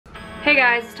Hey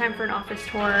guys, it's time for an office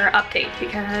tour update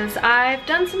because I've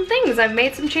done some things. I've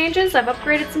made some changes, I've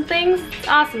upgraded some things. It's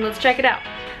awesome, let's check it out.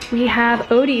 We have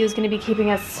Odie who's gonna be keeping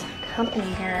us company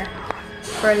here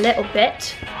for a little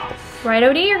bit. Right,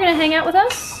 Odie, you're gonna hang out with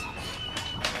us?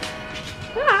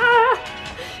 Ah!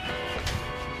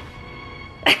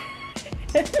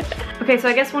 Okay, so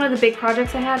I guess one of the big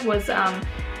projects I had was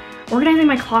organizing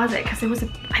my closet because it was, in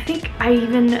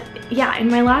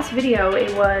my last video,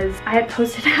 I had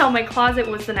posted how my closet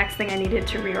was the next thing I needed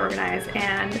to reorganize,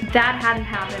 and that hadn't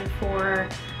happened for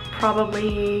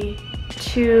probably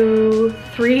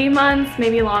 2-3 months,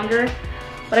 maybe longer.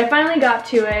 But I finally got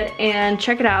to it, and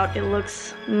check it out, it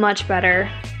looks much better.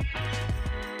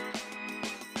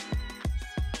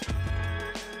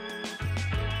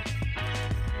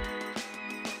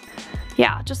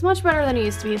 Yeah, just much better than it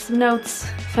used to be. Some notes,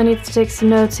 if I need to take some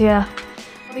notes, yeah.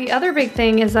 The other big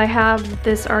thing is I have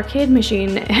this arcade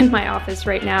machine in my office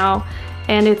right now,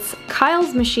 and it's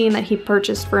Kyle's machine that he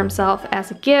purchased for himself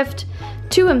as a gift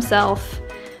to himself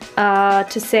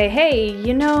to say, hey,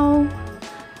 you know,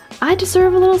 I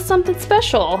deserve a little something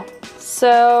special.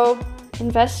 So,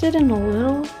 invested in a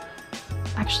little,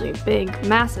 actually a big,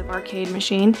 massive arcade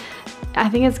machine. I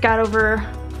think it's got over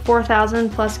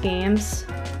 4,000 plus games.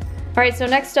 Alright, so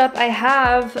next up I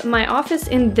have my office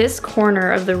in this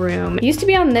corner of the room. It used to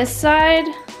be on this side,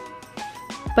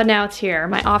 but now it's here.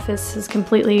 My office has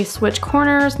completely switched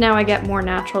corners. Now I get more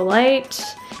natural light.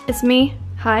 It's me,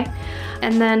 hi.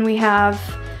 And then we have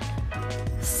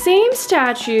same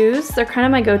statues. They're kind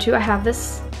of my go-to. I have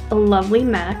this lovely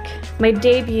mech, my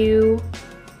debut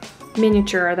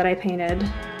miniature that I painted.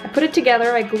 I put it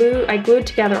together, I glued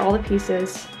together all the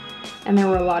pieces, and there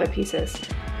were a lot of pieces.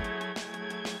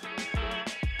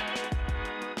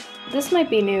 This might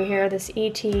be new here, this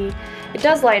ET. It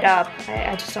does light up,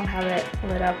 I just don't have it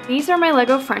lit up. These are my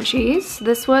Lego Frenchies.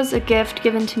 This was a gift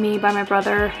given to me by my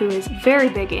brother who is very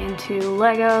big into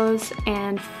Legos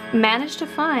and managed to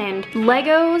find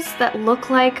Legos that look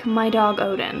like my dog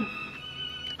Odin.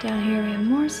 Down here we have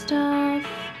more stuff.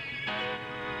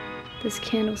 This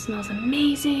candle smells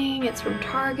amazing. It's from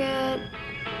Target.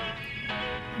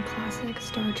 And classic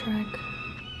Star Trek.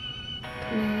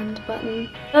 Command button.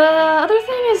 The other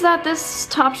thing is that this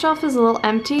top shelf is a little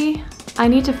empty. I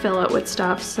need to fill it with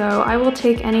stuff, so I will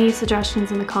take any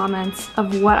suggestions in the comments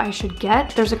of what I should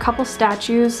get. There's a couple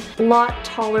statues, a lot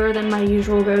taller than my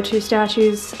usual go-to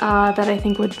statues that I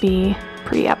think would be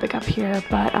pretty epic up here,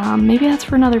 but maybe that's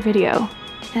for another video.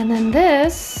 And then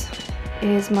this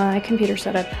is my computer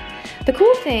setup. The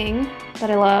cool thing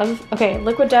that I love, okay,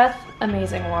 Liquid Death,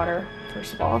 amazing water,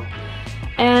 first of all.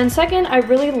 And second, I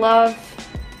really love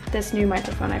this new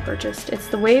microphone I purchased. It's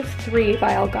the Wave 3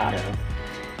 by Elgato.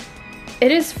 It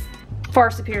is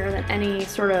far superior than any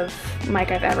sort of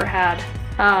mic I've ever had.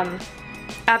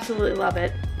 Absolutely love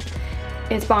it.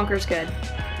 It's bonkers good.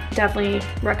 Definitely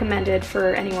recommended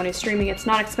for anyone who's streaming. It's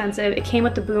not expensive. It came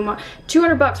with the boom arm,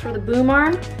 200 bucks for the boom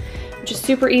arm, which is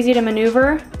super easy to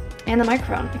maneuver, and the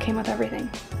microphone. It came with everything.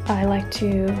 I like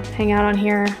to hang out on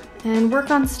here and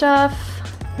work on stuff.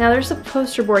 Now there's a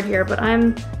poster board here, but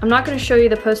I'm not gonna show you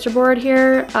the poster board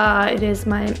here.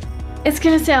 It's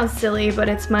gonna sound silly, but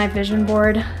it's my vision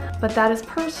board. But that is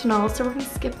personal, so we're gonna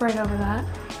skip right over that.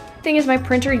 Thing is, my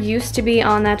printer used to be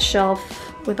on that shelf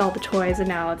with all the toys, and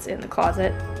now it's in the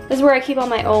closet. This is where I keep all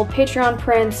my old Patreon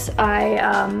prints.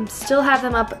 I still have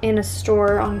them up in a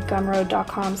store on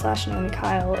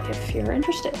gumroad.com/NaomiKyle if you're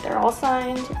interested. They're all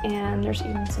signed, and there's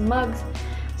even some mugs,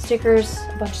 stickers,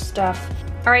 a bunch of stuff.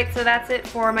 Alright, so that's it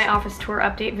for my office tour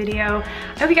update video.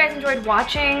 I hope you guys enjoyed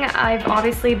watching. I've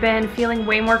obviously been feeling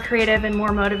way more creative and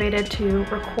more motivated to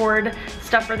record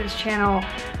stuff for this channel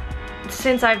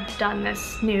since I've done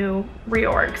this new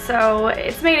reorg. So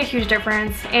it's made a huge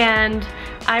difference, and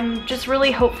I'm just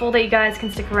really hopeful that you guys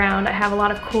can stick around. I have a lot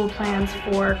of cool plans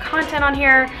for content on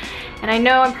here, and I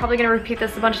know I'm probably gonna repeat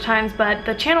this a bunch of times, but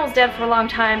the channel's dead for a long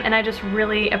time, and I just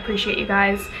really appreciate you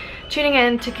guys tuning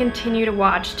in to continue to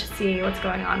watch to see what's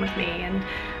going on with me and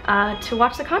to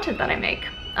watch the content that I make.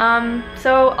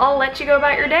 So I'll let you go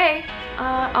about your day.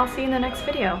 I'll see you in the next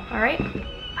video, all right?